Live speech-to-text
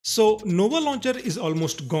So Nova Launcher is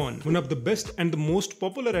almost gone. One of the best and the most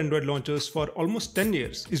popular Android launchers for almost 10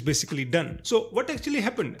 years is basically done. So what actually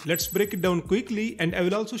happened? Let's break it down quickly, and I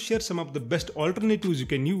will also share some of the best alternatives you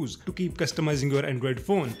can use to keep customizing your Android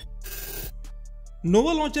phone.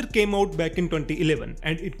 Nova Launcher came out back in 2011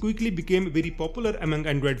 and it quickly became very popular among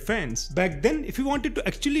Android fans. Back then, if you wanted to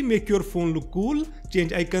actually make your phone look cool,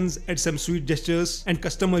 change icons, add some sweet gestures and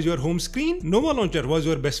customize your home screen, Nova Launcher was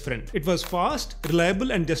your best friend. It was fast,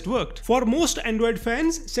 reliable and just worked. For most Android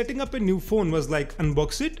fans, setting up a new phone was like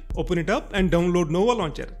unbox it, open it up and download Nova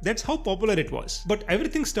Launcher. That's how popular it was. But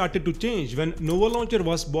everything started to change when Nova Launcher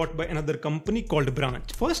was bought by another company called Branch.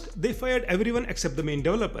 First, they fired everyone except the main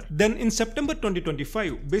developer. Then in September 2025,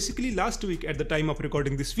 basically last week at the time of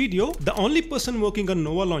recording this video, the only person working on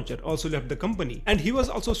Nova Launcher also left the company, and he was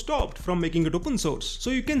also stopped from making it open source. So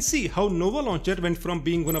you can see how Nova Launcher went from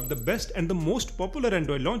being one of the best and the most popular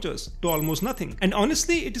Android launchers to almost nothing. And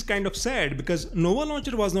honestly, it is kind of sad because Nova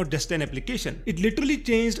Launcher was not just an application. It literally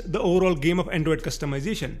changed the overall game of Android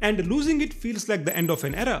customization, and losing it feels like the end of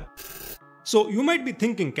an era. So you might be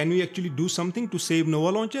thinking, can we actually do something to save Nova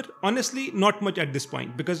Launcher? Honestly, not much at this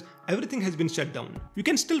point because everything has been shut down. You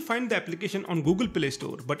can still find the application on Google Play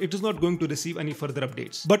Store, but it is not going to receive any further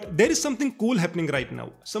updates. But there is something cool happening right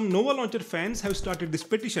now. Some Nova Launcher fans have started this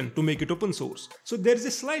petition to make it open source. So there is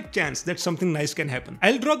a slight chance that something nice can happen.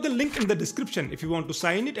 I'll drop the link in the description if you want to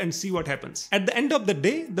sign it and see what happens. At the end of the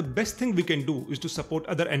day, the best thing we can do is to support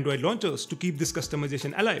other Android launchers to keep this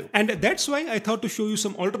customization alive. And that's why I thought to show you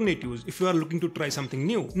some alternatives if you are looking to try something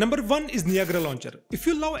new. Number 1 is Niagara Launcher. If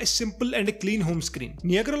you love a simple and a clean home screen,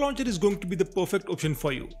 Niagara Launcher is going to be the perfect option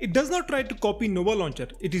for you. It does not try to copy Nova Launcher.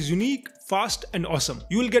 It is unique, fast and awesome.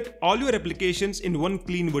 You will get all your applications in one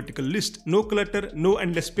clean vertical list. No clutter, no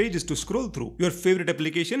endless pages to scroll through. Your favorite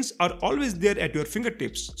applications are always there at your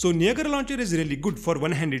fingertips. So Niagara Launcher is really good for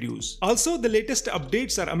one-handed use. Also, the latest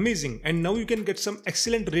updates are amazing, and now you can get some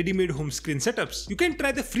excellent ready-made home screen setups. You can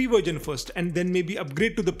try the free version first and then maybe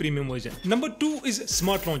upgrade to the premium version. Number 2 is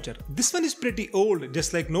Smart Launcher. This one is pretty old,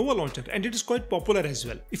 just like Nova Launcher, and it is quite popular as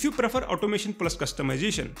well. If you prefer automation plus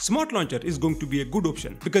customization, Smart Launcher is going to be a good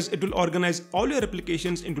option because it will organize all your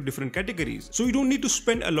applications into different categories, so you don't need to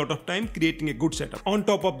spend a lot of time creating a good setup. On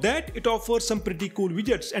top of that, it offers some pretty cool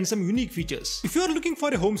widgets and some unique features. If you are looking for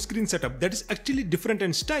a home screen setup that is actually different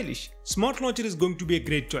and stylish, Smart Launcher is going to be a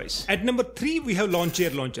great choice. At number 3, we have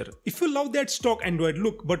Lawnchair Launcher. If you love that stock Android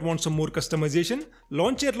look but want some more customization,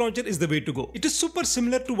 Lawnchair Launcher is the way to go. It is super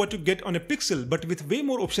similar to what you get on a Pixel, but with way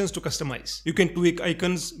more options to customize. You can tweak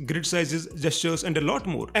icons, grid sizes, gestures and a lot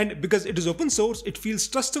more. And because it is open source, it feels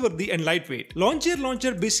trustworthy and lightweight. Lawnchair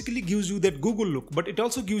Launcher basically gives you that Google look, but it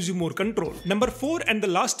also gives you more control. Number 4 and the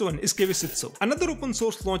last one is Kvaesitso. Another open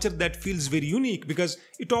source launcher that feels very unique because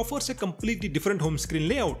it offers a completely different home screen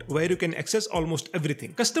layout where you can access almost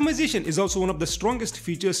everything. Customization is also one of the strongest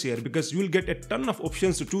features here because you will get a ton of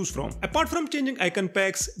options to choose from. Apart from changing icon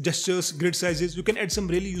packs, gestures, grid sizes, you can add some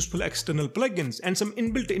really useful external plugins and some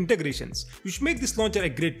inbuilt integrations, which make this launcher a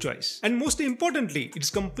great choice. And most importantly, it's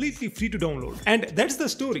completely free to download. And that's the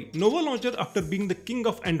story. Nova Launcher, after being the king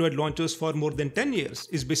of Android launchers for more than 10 years,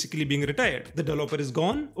 is basically being retired. The developer is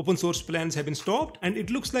gone, open source plans have been stopped, and it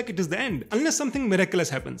looks like it is the end, unless something miraculous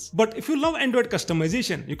happens. But if you love Android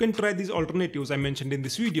customization, you can try these alternatives I mentioned in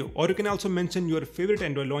this video, or you can also mention your favorite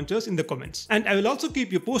Android launchers in the comments. And I will also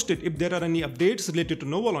keep you posted if there are any updates related to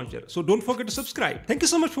Nova Launcher, so don't forget to subscribe. Thank you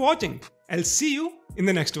so much for watching. I'll see you in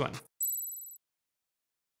the next one.